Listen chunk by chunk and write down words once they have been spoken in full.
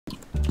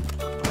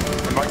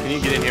Mark, can you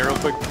get in here real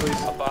quick,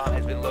 please? A bomb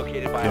has been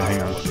located by Yeah,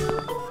 hang on.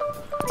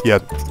 Yeah,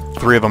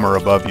 3 of them are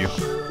above you.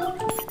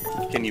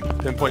 Can you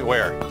pinpoint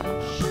where?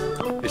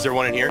 Is there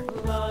one in here?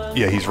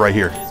 Yeah, he's right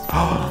here.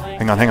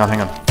 Hang on.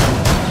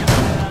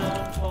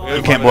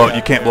 You can't blow it.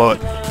 You can't blow it.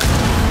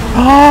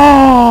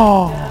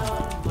 Oh!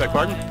 Beg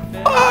pardon?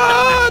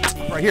 What?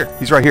 Right here.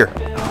 He's right here.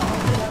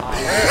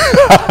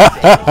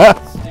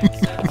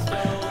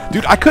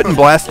 Dude, I couldn't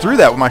blast through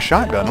that with my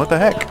shotgun. What the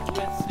heck?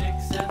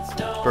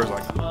 Bird's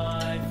like,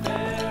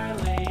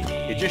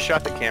 He just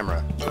shot the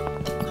camera.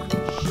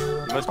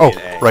 He must be oh, an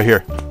A. right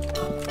here.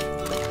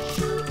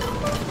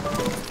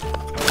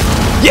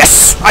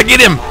 Yes! I get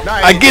him!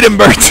 Nice. I get him,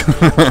 Bert!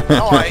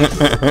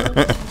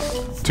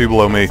 Nice. 2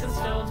 below me.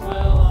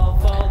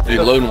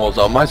 Dude, Lone Wolf's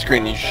on my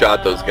screen. You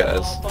shot those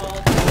guys.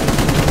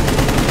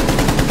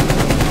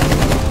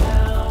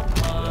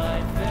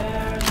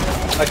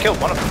 I killed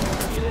one of them.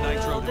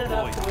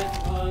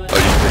 Oh,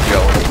 you took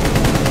yellow.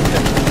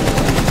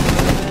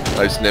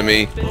 Nice,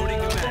 Neme.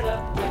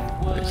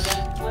 Nice.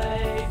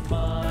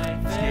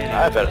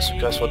 I've had a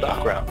successful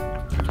dock round.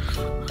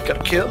 Got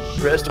a kill,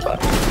 rest of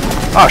body.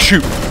 Ah,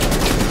 shoot!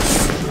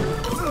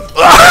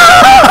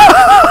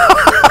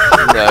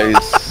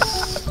 Nice.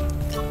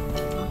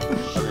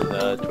 I'm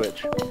in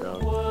Twitch. So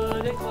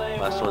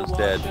last one's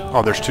dead.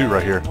 Oh, there's 2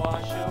 right here.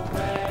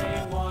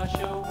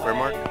 Where,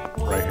 Mark?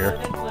 Right here.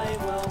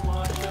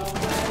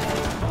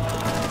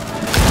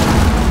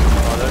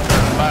 Oh, they're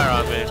trying to fire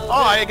on me.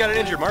 Oh, I got an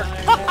injured, Mark.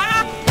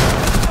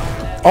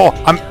 Oh,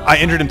 I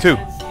injured him too.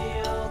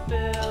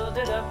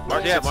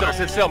 Mark,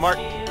 sit still, Mark.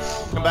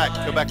 Come back,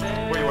 go back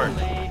where you were.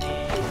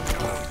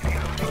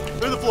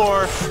 Through the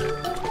floor.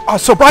 Oh,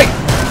 so bright!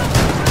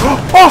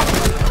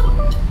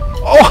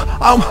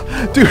 Oh,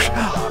 dude.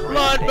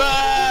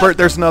 Bloodbath! Bert,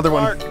 there's another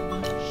one. Mark.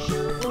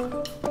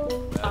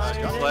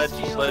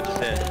 Sledge is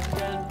in.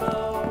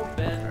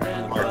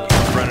 Mark,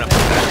 run up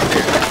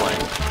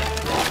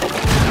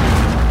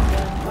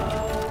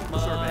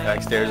the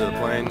backstairs of the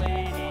plane.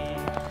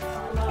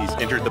 He's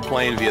entered the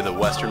plane via the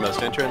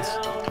westernmost entrance. Here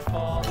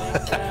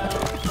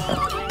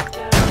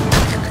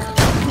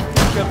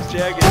comes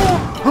Jagged.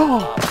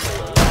 Oh!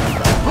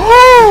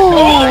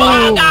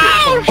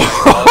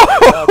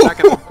 Back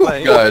in the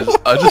plane. Guys,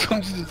 I just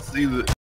want you to see the